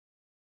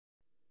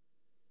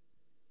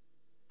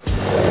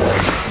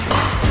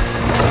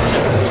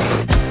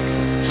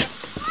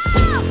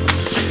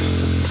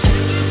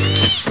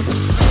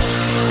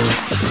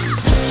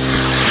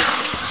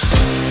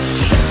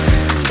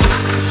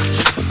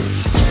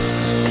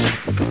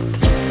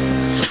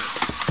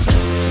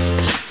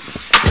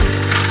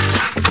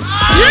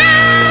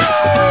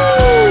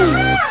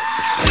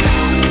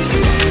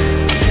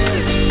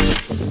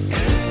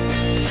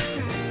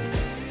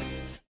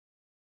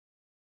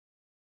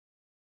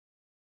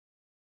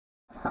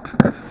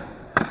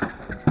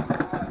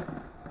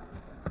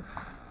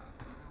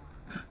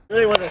It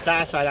really wasn't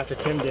satisfied after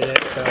Tim did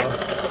it,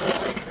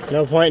 so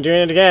no point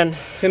doing it again.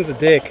 Tim's a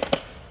dick.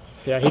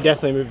 Yeah, he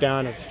definitely moved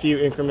down a few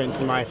increments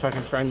in my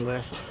fucking friend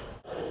list.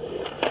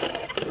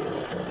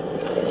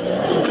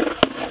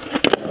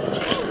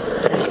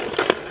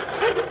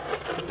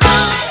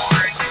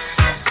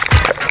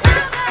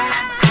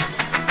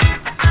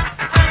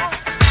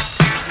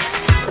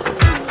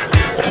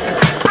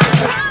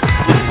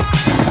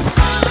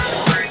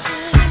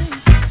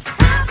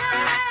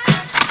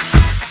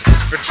 This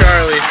is for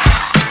Charlie.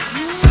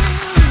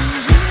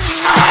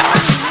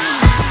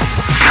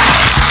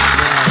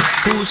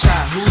 Who's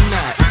hot, who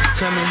not?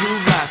 Tell me who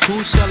rock,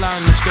 who sell out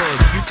in the stores.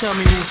 You tell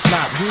me who's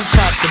flop, who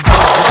pop the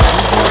budget,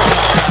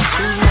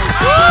 who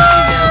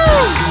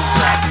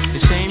flop. The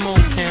same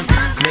old pimp,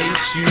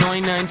 Mace, you know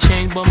ain't nothing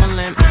changed but my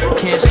limp.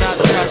 Can't stop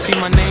till I see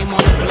my name on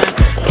the blimp.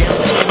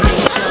 Guarantee me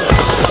yourself,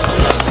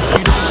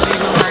 you don't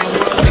believe around the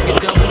world, nigga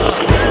double up.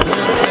 We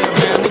don't play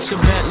around, they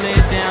should bet, lay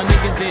it down.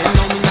 Niggas didn't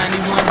know me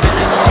 91, bet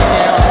they know me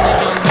now. I'm the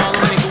young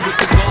Harlem nigga with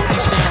the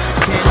Goldie sound.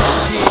 Can't no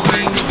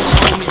PhD, niggas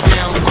slow me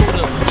down.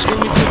 Cooler, screw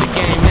me to the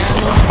game, now I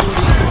know my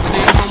duty.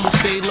 Stay humble,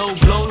 stay low,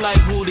 blow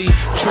like Woody.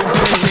 True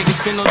thing, niggas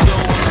spin no dough on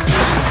the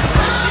booty.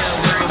 Yeah,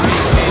 never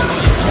make stand on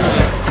your booty.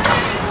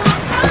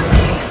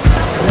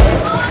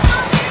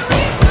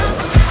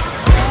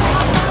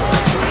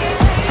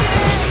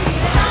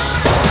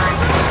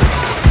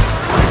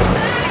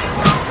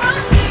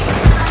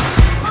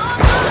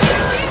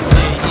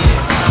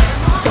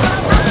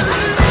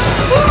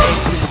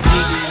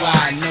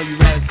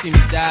 See me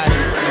die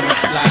than see me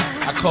fly.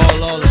 I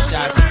call all the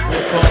shots,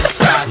 walk all the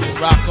spots,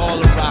 rock all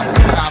the rocks,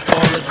 top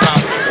all the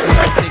drops.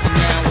 I'm thinking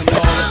now when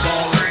all the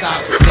ball is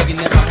stopped. Nigga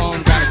never home,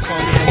 gotta call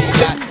me when you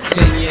got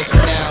 10 years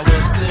from now, we'll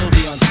still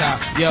be on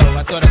top. Yo,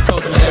 I thought I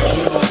told you that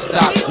we won't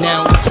stop.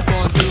 Now what you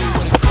gonna do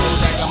when it's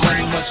cool? I got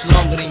money much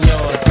longer than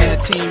yours, and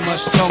a team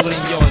much stronger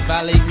than yours.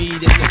 Violate me,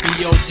 this a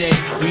BOJ.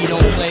 We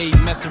don't play,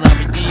 mess around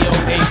with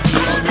DOA. Be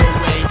on your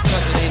way,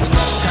 cause it ain't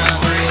enough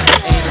time here.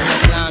 Ain't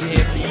enough time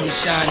here for you to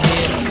shine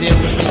here. Deal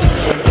with me.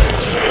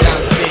 She's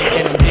downstairs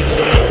and I'm bigger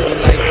than the city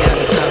lights down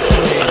in Times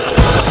Square.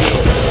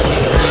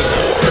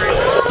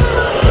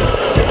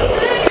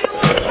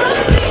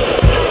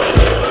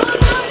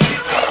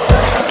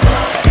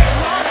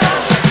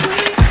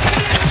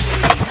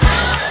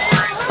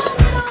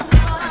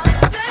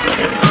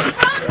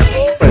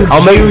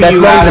 I'll make best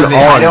friends and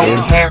all, I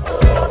don't care.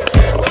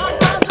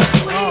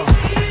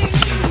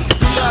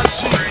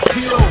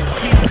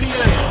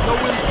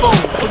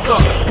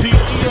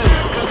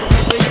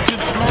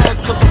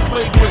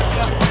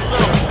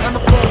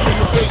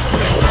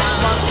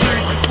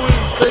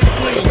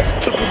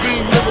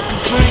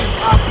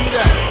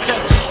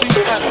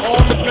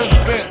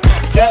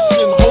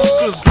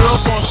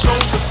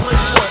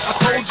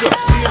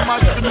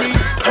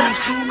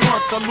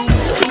 I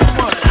lose too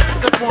much.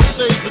 Step on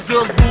stage, the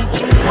girls boo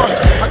too much.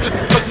 I guess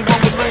it's cause you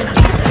run with lame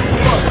dudes too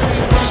much.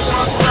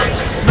 My touch,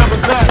 never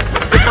that.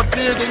 If I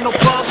did, ain't no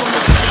problem.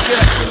 If you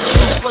forget where the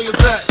true players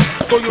at.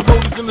 Throw your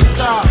rollers in the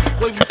sky,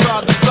 wave them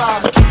side to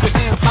side, and keep your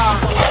hands high.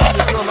 Give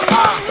your girl an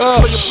eye.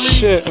 Oh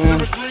shit,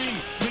 man.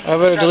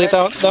 I better delete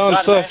that one. That one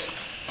sucks.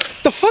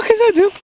 The fuck is that, dude?